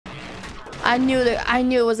I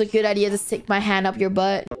knew it was a good idea to stick my hand up your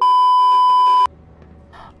butt.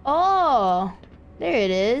 Oh, there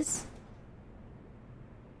it is.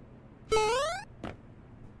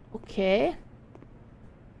 Okay.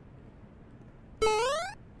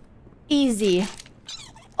 Easy.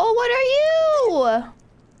 Oh, what are you?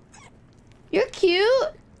 You're cute.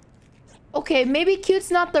 Okay, maybe cute's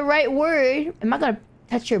not the right word. Am I gonna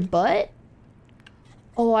touch your butt?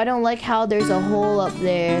 Oh, I don't like how there's a hole up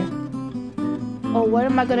there. Oh, what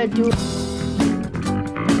am I gonna do? Oh,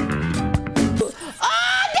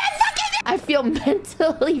 that fucking... I feel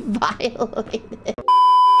mentally violated.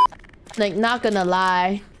 Like, not gonna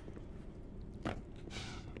lie.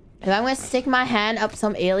 If I'm gonna stick my hand up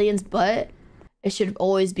some alien's butt, it should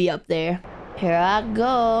always be up there. Here I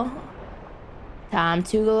go. Time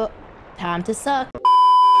to go. Time to suck.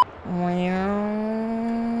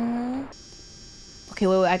 Okay,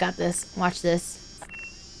 wait, I got this. Watch this.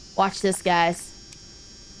 Watch this, guys.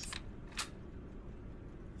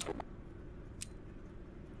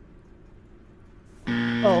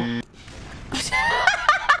 Oh.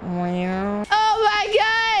 Oh my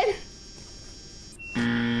god!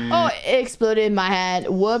 Oh, it exploded in my hand.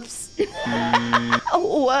 Whoops.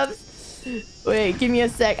 Whoops. Wait, give me a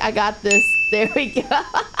sec. I got this. There we go.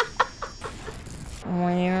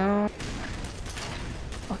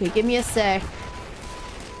 Okay, give me a sec.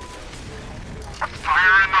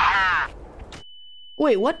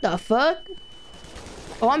 Wait, what the fuck?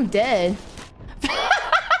 Oh, I'm dead.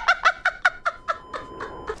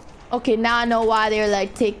 Okay, now I know why they're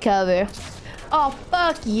like, take cover. Oh,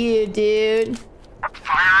 fuck you, dude.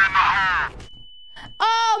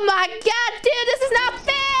 Oh my god, dude, this is not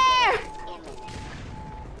fair!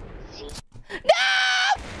 No!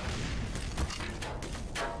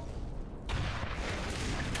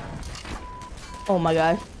 Oh my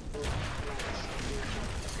god.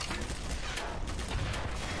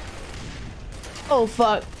 Oh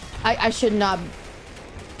fuck. I should not.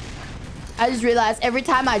 I just realized every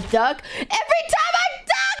time I duck,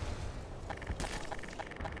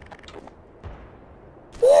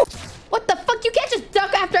 what the fuck? You can't just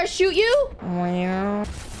duck after I shoot you.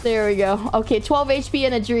 There we go. Okay, 12 HP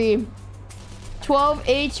and a dream. 12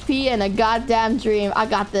 HP and a goddamn dream. I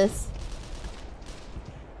got this.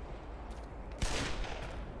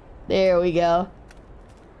 There we go.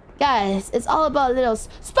 Guys, it's all about little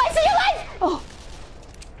spice in your life. Oh.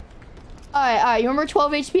 All right. You remember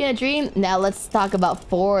 12 HP and a dream? Now let's talk about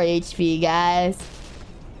 4 HP, guys.